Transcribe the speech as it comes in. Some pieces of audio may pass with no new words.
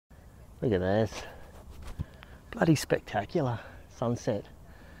Look at this. Bloody spectacular sunset.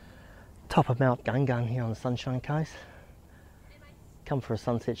 Top of Mount Ngungun here on the Sunshine Coast. Come for a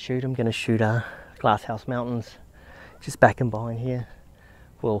sunset shoot. I'm going to shoot Glasshouse Mountains just back and behind here.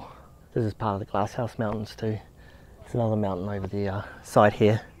 Well, this is part of the Glasshouse Mountains too. There's another mountain over the side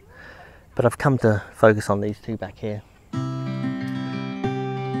here. But I've come to focus on these two back here.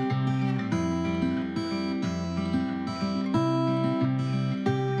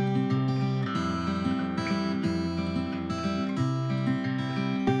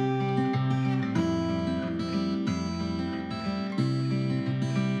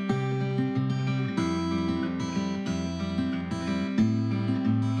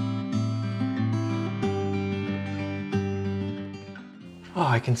 Oh,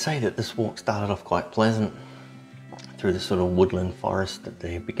 I can say that this walk started off quite pleasant through the sort of woodland forest at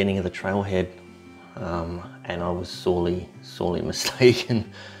the beginning of the trailhead, and I was sorely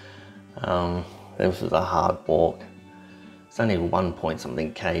mistaken. This was a hard walk. It's only 1 point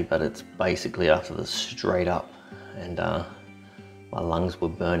something K, but it's basically after the straight up, and my lungs were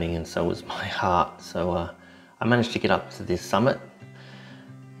burning and so was my heart. So I managed to get up to this summit,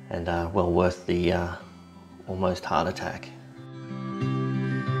 and well worth the almost heart attack.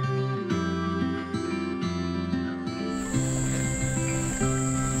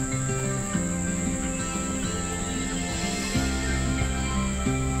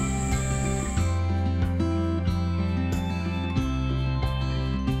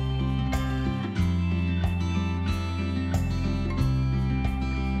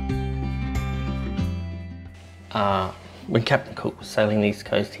 When Captain Cook was sailing the East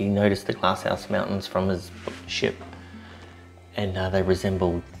Coast, he noticed the Glasshouse Mountains from his ship, and they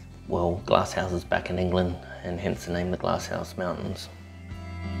resembled, well, glass houses back in England, and hence the name the Glasshouse Mountains.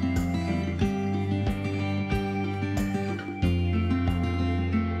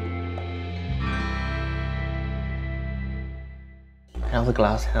 How the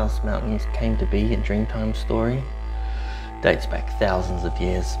Glasshouse Mountains came to be a Dreamtime story dates back thousands of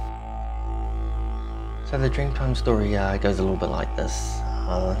years. So the Dreamtime story goes a little bit like this.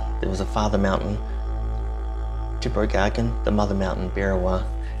 There was a father mountain, Tibrogargan, the mother mountain, Birawa,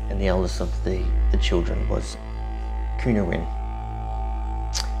 and the eldest of the children was Ngungun.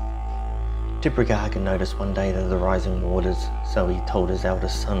 Tibrogargan noticed one day the rising waters, so he told his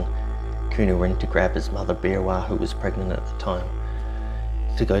eldest son, Ngungun, to grab his mother Birawa, who was pregnant at the time,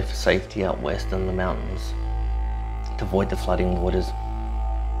 to go for safety out west in the mountains to avoid the flooding waters,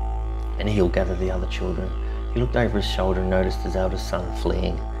 and he'll gather the other children. He looked over his shoulder and noticed his eldest son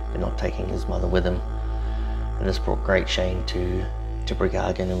fleeing, but not taking his mother with him, and this brought great shame to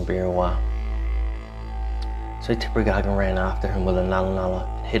Tibrogargan and Birawa. So Tibrogargan ran after him with a nulla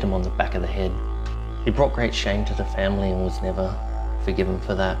and hit him on the back of the head. He brought great shame to the family and was never forgiven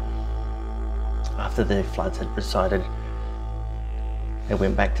for that. After the floods had receded, they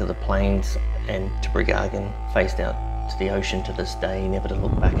went back to the plains, and Tibrogargan faced out to the ocean to this day, never to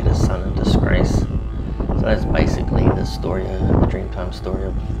look back at his son in disgrace. So that's basically the story, the Dreamtime story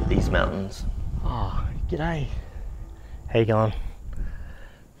of these mountains. Oh, g'day. How you going?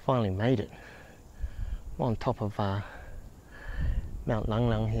 Finally made it. I'm on top of Mount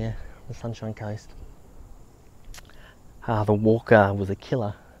Ngungun here, the Sunshine Coast. The walk was a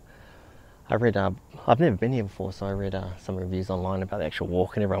killer. I read, I've never been here before, so I read some reviews online about the actual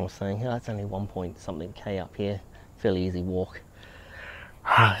walk, and everyone was saying, oh, it's only 1 point something K up here. Fairly easy walk.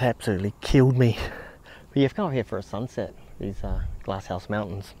 It absolutely killed me. But you've come up here for a sunset, these Glasshouse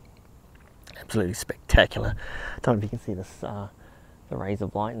Mountains. Absolutely spectacular. I don't know if you can see this, the rays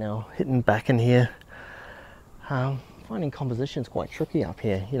of light now hitting back in here. Finding composition's quite tricky up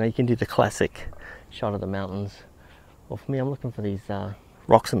here. You know, you can do the classic shot of the mountains. Well, for me, I'm looking for these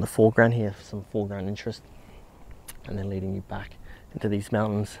rocks in the foreground here for some foreground interest, and then leading you back into these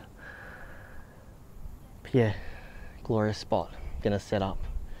mountains. But yeah, glorious spot. I'm gonna set up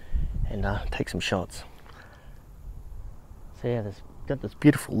and take some shots. So yeah, there's got this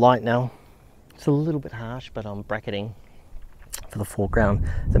beautiful light now. It's a little bit harsh, but I'm bracketing for the foreground,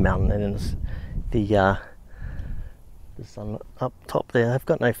 the mountain, and then the sun up top there. I've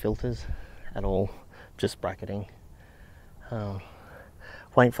got no filters at all, just bracketing.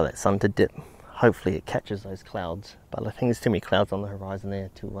 Waiting for that sun to dip. Hopefully it catches those clouds, but I think there's too many clouds on the horizon there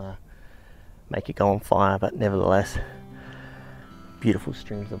to make it go on fire, but nevertheless, beautiful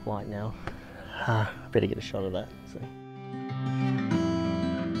streams of light now. I better get a shot of that.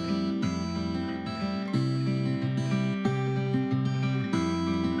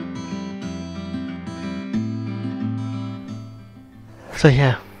 So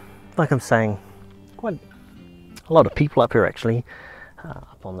yeah, like I'm saying, quite a lot of people up here actually.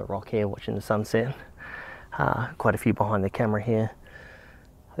 up on the rock here watching the sunset. Quite a few behind the camera here.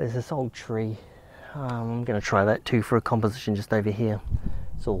 There's this old tree. I'm going to try that too for a composition just over here.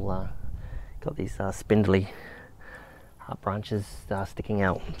 It's all got these spindly branches sticking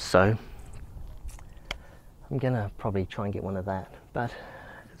out, so I'm going to probably try and get one of that. But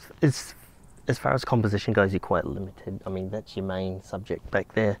it's as far as composition goes, you're quite limited. I mean, that's your main subject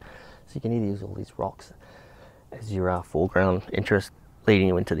back there, so you can either use all these rocks as your foreground interest leading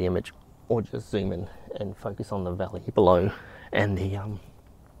you into the image, or just zoom in and focus on the valley below and the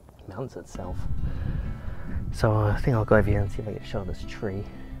mountains itself. So I think I'll go over here and see if I can get a shot of this tree.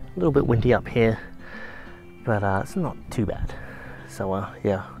 A little bit windy up here, but it's not too bad. So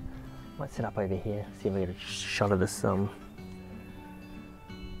yeah, might sit up over here, see if I get a shot of this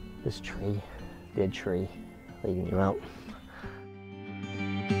this tree, dead tree, leading you out.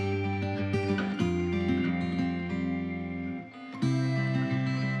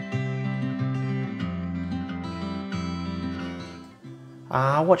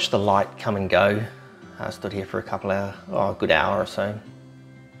 I watched the light come and go. I stood here for a couple hours, a good hour or so,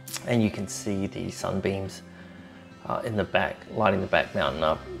 and you can see the sunbeams in the back, lighting the back mountain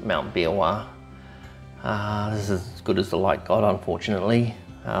up, Mount Biawak. This is as good as the light got, unfortunately.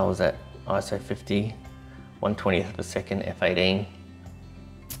 I was at ISO 50, 1/20th of a second, f/18,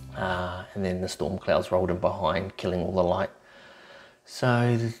 and then the storm clouds rolled in behind, killing all the light.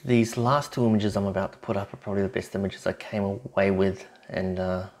 So these last two images I'm about to put up are probably the best images I came away with, and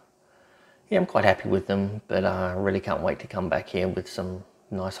yeah, I'm quite happy with them, but I really can't wait to come back here with some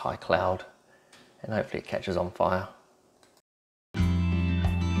nice high cloud, and hopefully it catches on fire.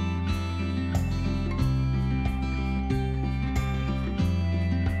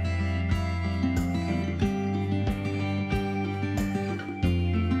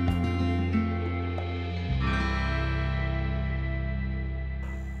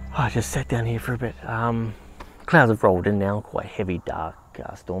 I just sat down here for a bit. Clouds have rolled in now, quite heavy, dark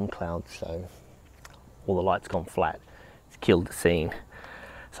storm clouds, so all the light's gone flat. It's killed the scene.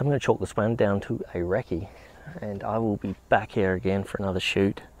 So I'm going to chalk this one down to a recce, and I will be back here again for another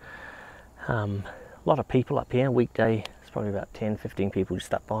shoot. A lot of people up here, weekday. There's probably about 10-15 people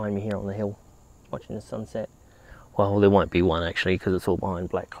just up behind me here on the hill watching the sunset. Well, there won't be one actually because it's all behind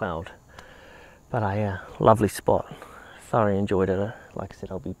black cloud. But lovely spot. Thoroughly enjoyed it. Like I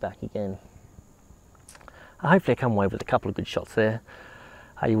said, I'll be back again. Hopefully I come away with a couple of good shots there.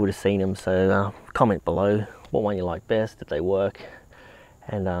 You would have seen them, so comment below what one you like best, if they work.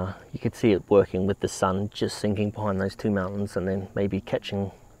 And you could see it working with the sun just sinking behind those two mountains and then maybe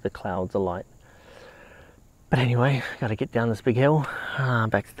catching the clouds alight. But anyway, got to get down this big hill,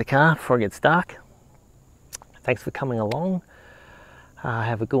 back to the car before it gets dark. Thanks for coming along.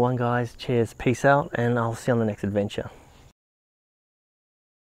 Have a good one, guys. Cheers, peace out, and I'll see you on the next adventure.